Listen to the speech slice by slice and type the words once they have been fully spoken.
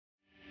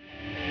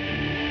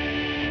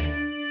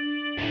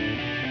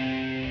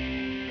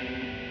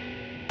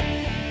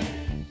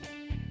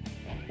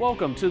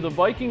Welcome to the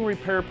Viking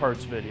repair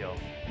parts video.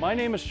 My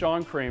name is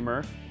Sean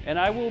Kramer and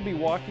I will be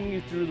walking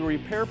you through the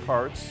repair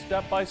parts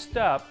step by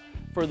step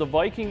for the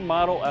Viking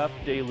Model F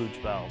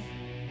Deluge valve.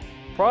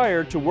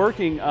 Prior to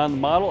working on the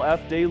Model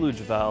F Deluge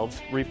valves,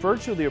 refer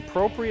to the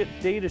appropriate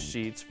data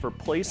sheets for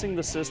placing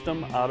the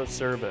system out of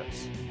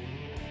service.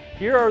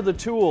 Here are the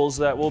tools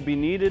that will be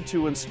needed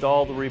to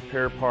install the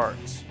repair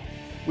parts.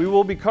 We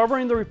will be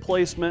covering the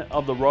replacement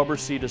of the rubber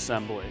seat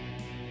assembly.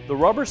 The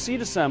rubber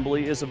seat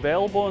assembly is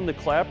available in the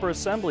clapper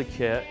assembly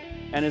kit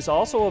and is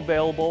also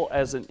available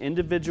as an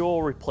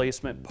individual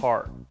replacement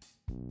part.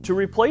 To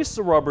replace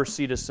the rubber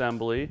seat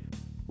assembly,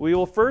 we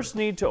will first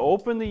need to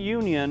open the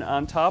union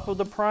on top of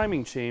the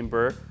priming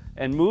chamber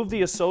and move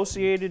the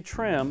associated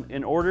trim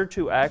in order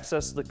to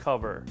access the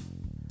cover.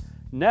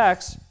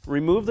 Next,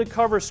 remove the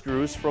cover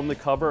screws from the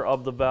cover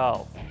of the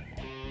valve.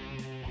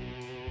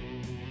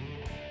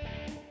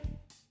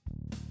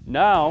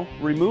 Now,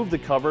 remove the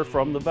cover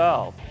from the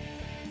valve.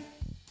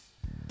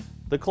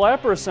 The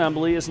clapper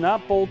assembly is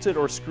not bolted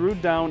or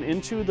screwed down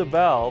into the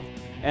valve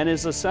and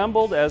is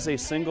assembled as a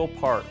single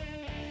part.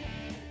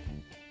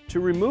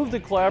 To remove the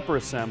clapper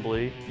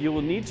assembly, you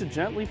will need to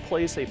gently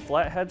place a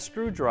flathead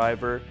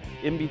screwdriver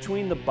in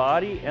between the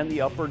body and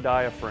the upper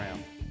diaphragm.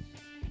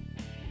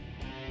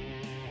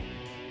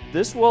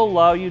 This will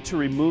allow you to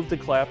remove the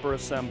clapper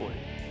assembly.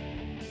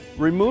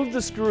 Remove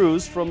the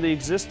screws from the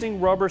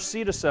existing rubber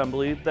seat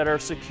assembly that are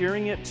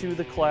securing it to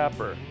the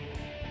clapper.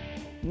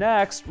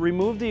 Next,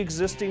 remove the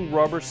existing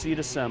rubber seat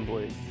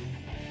assembly.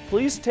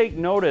 Please take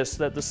notice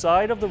that the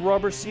side of the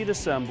rubber seat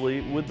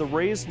assembly with the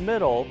raised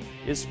middle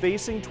is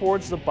facing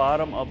towards the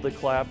bottom of the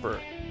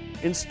clapper.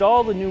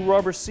 Install the new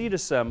rubber seat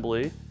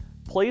assembly,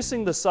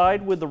 placing the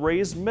side with the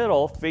raised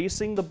middle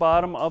facing the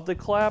bottom of the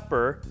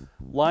clapper,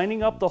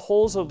 lining up the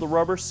holes of the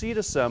rubber seat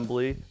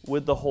assembly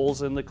with the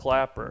holes in the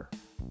clapper.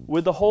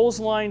 With the holes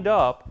lined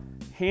up,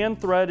 hand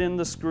thread in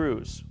the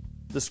screws.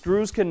 The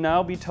screws can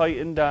now be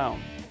tightened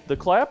down. The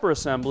clapper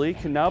assembly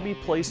can now be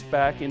placed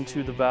back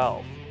into the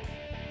valve.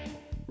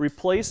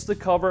 Replace the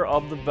cover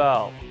of the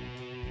valve.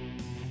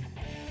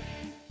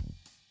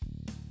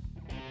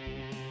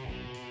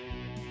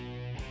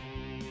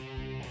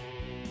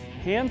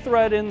 Hand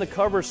thread in the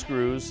cover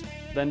screws,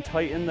 then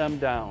tighten them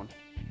down.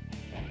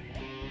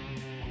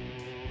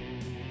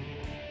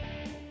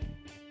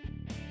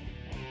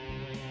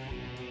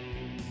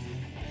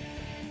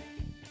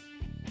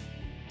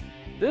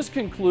 This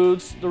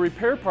concludes the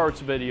repair parts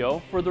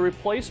video for the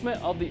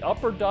replacement of the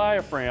upper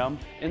diaphragm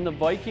in the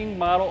Viking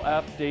Model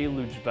F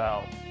Deluge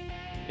valve.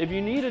 If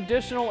you need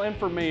additional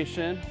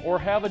information or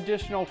have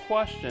additional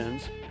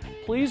questions,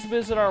 please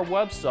visit our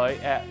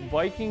website at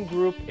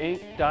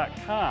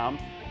vikinggroupinc.com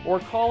or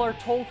call our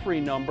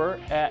toll-free number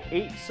at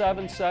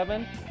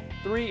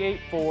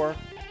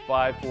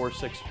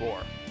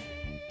 877-384-5464.